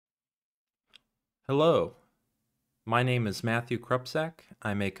Hello, my name is Matthew Krupsak.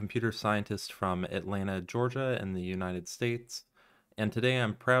 I'm a computer scientist from Atlanta, Georgia, in the United States, and today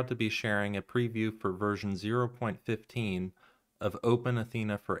I'm proud to be sharing a preview for version 0.15 of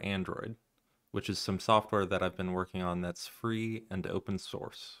OpenAthena for Android, which is some software that I've been working on that's free and open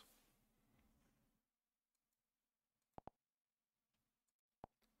source.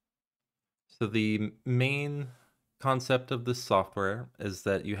 So the main concept of this software is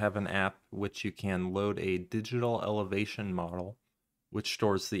that you have an app which you can load a digital elevation model, which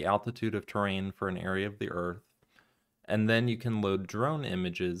stores the altitude of terrain for an area of the Earth. And then you can load drone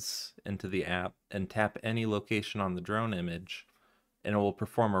images into the app and tap any location on the drone image, and it will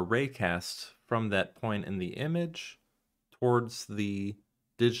perform a raycast from that point in the image towards the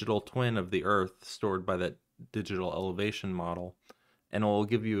digital twin of the Earth stored by that digital elevation model, and it will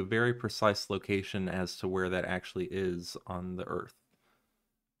give you a very precise location as to where that actually is on the Earth.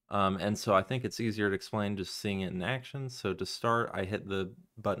 And so I think it's easier to explain just seeing it in action. So to start, I hit the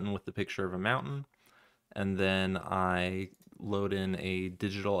button with the picture of a mountain, and then I load in a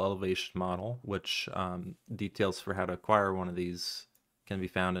digital elevation model, which details for how to acquire one of these can be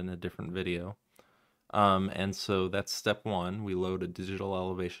found in a different video. And so that's step one. We load a digital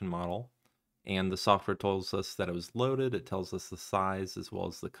elevation model, and the software tells us that it was loaded. It tells us the size as well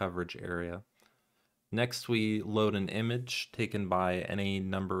as the coverage area. Next, we load an image taken by any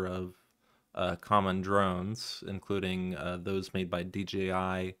number of common drones, including those made by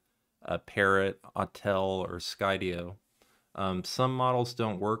DJI, Parrot, Autel, or Skydio. Some models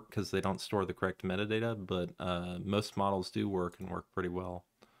don't work because they don't store the correct metadata, but most models do work and work pretty well.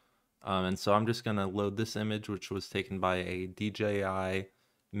 And so I'm just going to load this image, which was taken by a DJI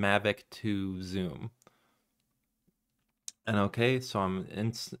Mavic 2 Zoom. And okay, so I'm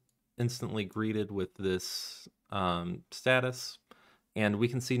instantly greeted with this status. And we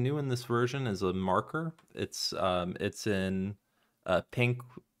can see new in this version is a marker. It's in pink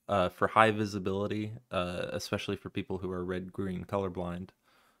for high visibility, especially for people who are red-green colorblind.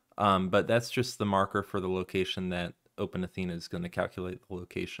 But that's just the marker for the location that OpenAthena is going to calculate the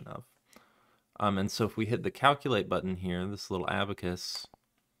location of. And so if we hit the calculate button here, this little abacus,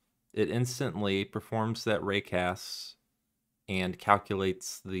 it instantly performs that raycast and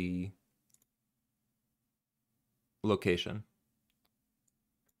calculates the location.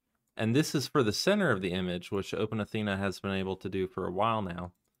 And this is for the center of the image, which OpenAthena has been able to do for a while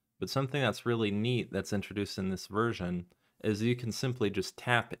now. But something that's really neat that's introduced in this version is you can simply just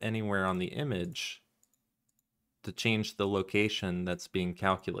tap anywhere on the image to change the location that's being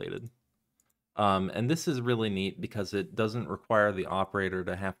calculated. And this is really neat because it doesn't require the operator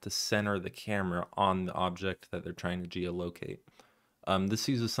to have to center the camera on the object that they're trying to geolocate. This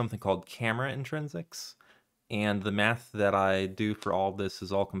uses something called camera intrinsics, and the math that I do for all of this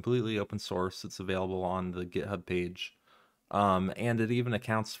is all completely open source. It's available on the GitHub page. And it even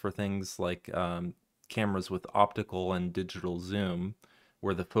accounts for things like cameras with optical and digital zoom,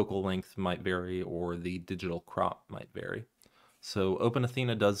 where the focal length might vary or the digital crop might vary. So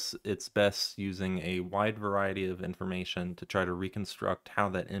OpenAthena does its best using a wide variety of information to try to reconstruct how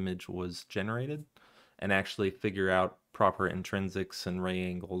that image was generated and actually figure out proper intrinsics and ray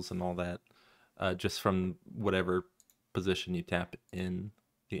angles and all that just from whatever position you tap in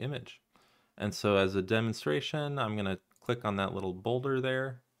the image. And so as a demonstration, I'm going to click on that little boulder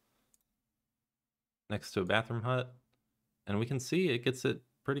there next to a bathroom hut, and we can see it gets it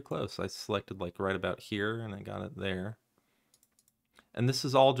pretty close. I selected like right about here and I got it there. And this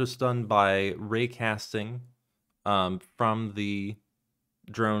is all just done by raycasting from the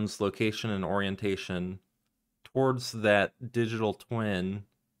drone's location and orientation towards that digital twin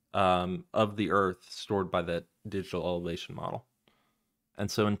of the Earth stored by that digital elevation model. And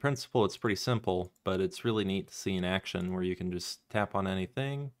so in principle, it's pretty simple, but it's really neat to see in action where you can just tap on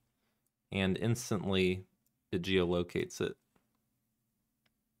anything and instantly it geolocates it.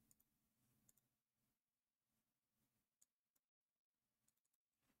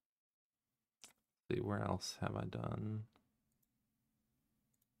 Let's see, where else have I done?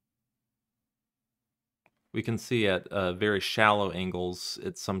 We can see at very shallow angles,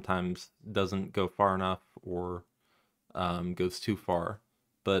 it sometimes doesn't go far enough or goes too far.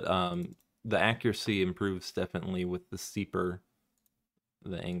 But the accuracy improves definitely with the steeper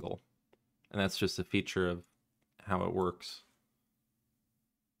the angle. And that's just a feature of how it works.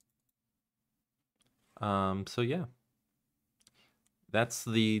 So yeah, that's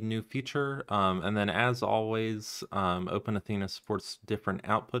the new feature. And then as always, OpenAthena supports different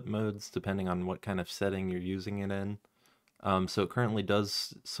output modes depending on what kind of setting you're using it in. So it currently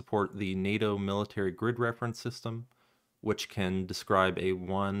does support the NATO military grid reference system, which can describe a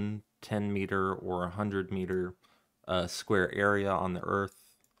 10 meter or 100 meter square area on the Earth.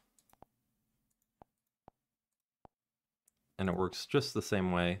 And it works just the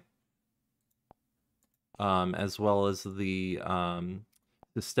same way. As well as the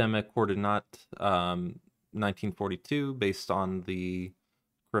systemic coordinate 1942 based on the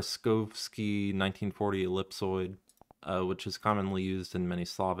Kraskovsky 1940 ellipsoid, which is commonly used in many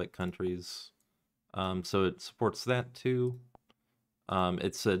Slavic countries. So it supports that too.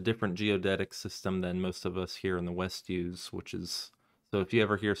 It's a different geodetic system than most of us here in the West use, which is, so if you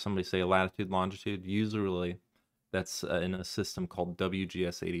ever hear somebody say latitude, longitude, usually that's in a system called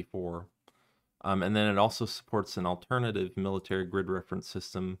WGS84. And then it also supports an alternative military grid reference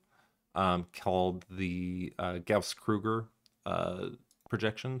system called the Gauss-Kruger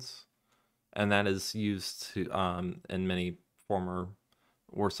projections. And that is used to, in many former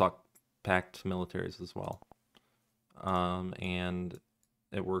Warsaw Pact militaries as well. And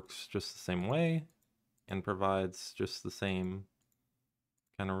it works just the same way and provides just the same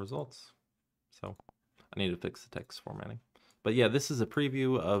kind of results. So I need to fix the text formatting. But yeah, this is a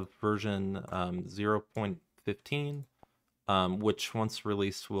preview of version 0.15, which once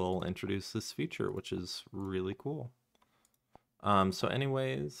released will introduce this feature, which is really cool. So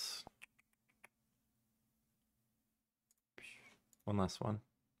anyways, one last one.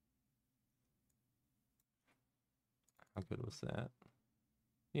 How good was that?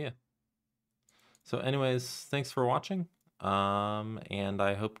 Yeah. So anyways, thanks for watching. And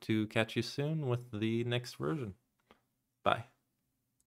I hope to catch you soon with the next version. Bye.